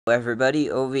Hello everybody,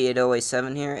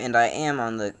 OV8087 here, and I am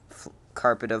on the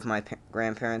carpet of my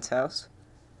grandparents' house.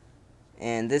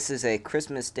 And this is a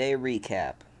Christmas Day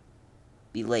recap.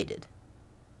 Belated.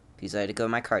 Because I had to go to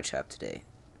my card shop today.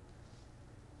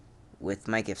 With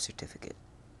my gift certificate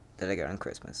that I got on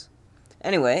Christmas.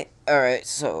 Anyway, alright,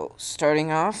 so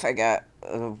starting off, I got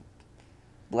a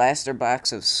blaster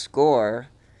box of Score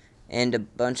and a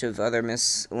bunch of other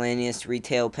miscellaneous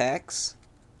retail packs.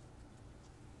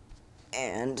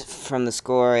 And from the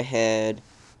Score, I had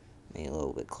maybe a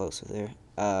little bit closer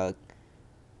there.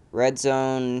 Red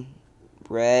Zone,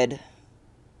 Red,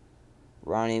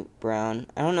 Ronnie Brown.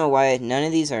 I don't know why none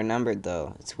of these are numbered,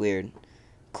 though. It's weird.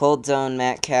 Cold Zone,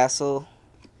 Matt Castle.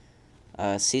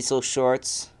 Cecil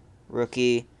Shorts,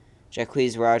 rookie.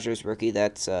 Jacquizz Rodgers, rookie.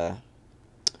 That's,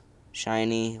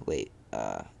 shiny. Wait,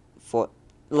 what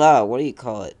do you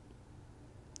call it?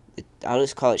 I'll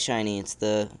just call it shiny. It's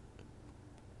the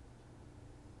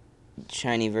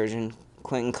shiny version.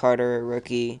 Quentin Carter,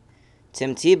 rookie.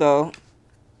 Tim Tebow.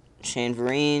 Shane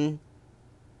Vereen.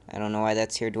 I don't know why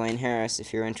that's here. Dwayne Harris,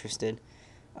 if you're interested.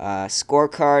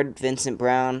 Scorecard, Vincent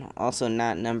Brown, also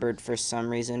not numbered for some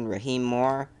reason. Raheem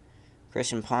Moore,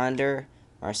 Christian Ponder,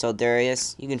 Marcel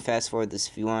Darius. You can fast forward this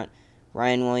if you want.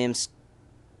 Ryan Williams,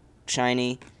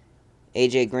 shiny.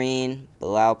 AJ Green,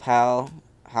 Bilal Powell,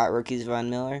 hot rookies Von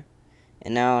Miller.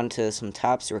 And now on to some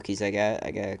tops rookies I got.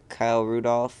 I got Kyle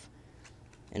Rudolph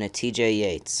and a TJ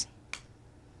Yates.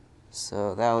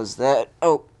 So that was that.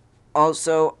 Oh,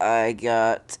 also I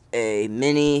got a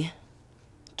mini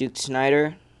Duke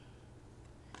Snyder.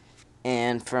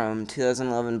 And from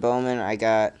 2011 Bowman, I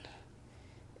got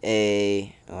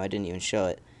I didn't even show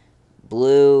it.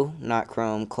 Blue, not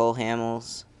chrome, Cole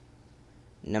Hamels,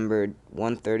 numbered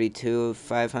 132 of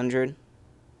 500.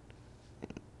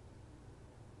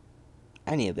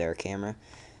 I need a better camera.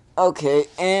 Okay,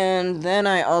 and then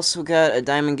I also got a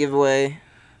diamond giveaway.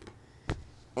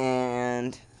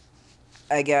 And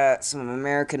I got some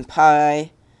American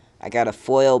Pie. I got a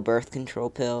foil birth control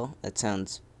pill. That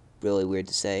sounds really weird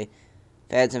to say.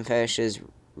 Fads and Fetishes,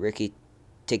 Ricky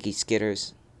Ticky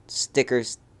Stickers.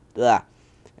 Blah.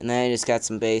 And then I just got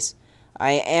some base.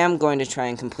 I am going to try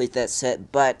and complete that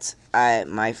set, but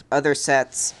my other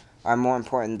sets are more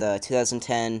important. The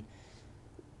 2010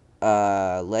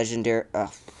 legendary.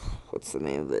 What's the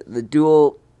name of it? The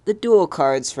dual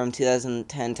cards from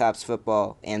 2010 Topps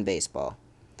Football and Baseball.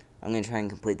 I'm going to try and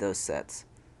complete those sets.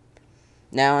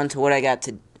 Now on to what I got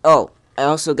to... Oh, I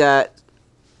also got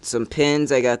some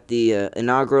pins. I got the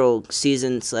inaugural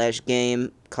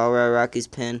season/game Colorado Rockies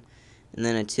pin. And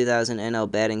then a 2000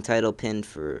 NL batting title pin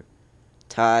for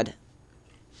Todd.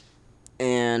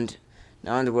 And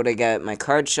now on to what I got at my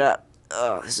card shop.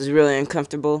 Oh, this is really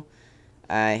uncomfortable.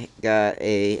 I got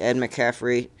a Ed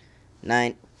McCaffrey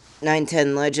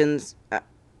 910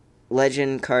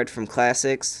 Legend card from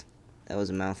Classics. That was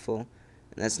a mouthful.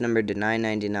 And that's numbered to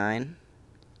 999.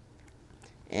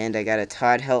 And I got a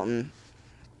Todd Helton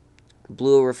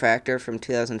Blue Refractor from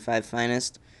 2005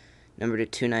 Finest, numbered to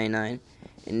 299.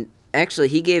 And actually,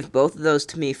 he gave both of those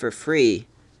to me for free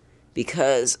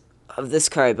because of this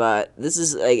card I bought. This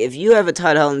is like, if you have a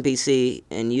Todd Helton PC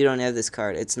and you don't have this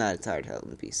card, it's not a Todd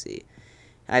Helton PC.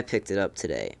 I picked it up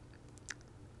today.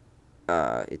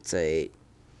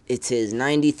 It's his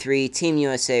 93 Team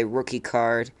USA rookie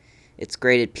card. It's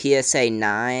graded PSA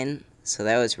 9, so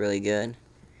that was really good.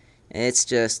 And it's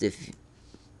just a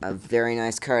very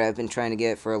nice card. I've been trying to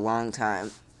get it for a long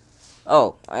time.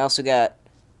 Oh, I also got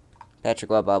Patrick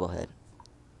Law bobblehead.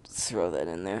 Throw that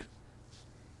in there.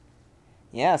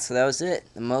 Yeah, so that was it.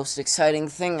 The most exciting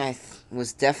thing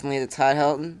was definitely the Todd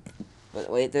Helton. But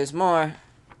wait, there's more.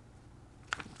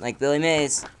 Like Billy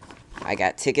Mays, I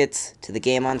got tickets to the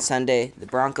game on Sunday, the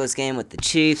Broncos game with the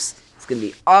Chiefs. It's going to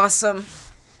be awesome.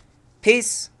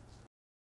 Peace.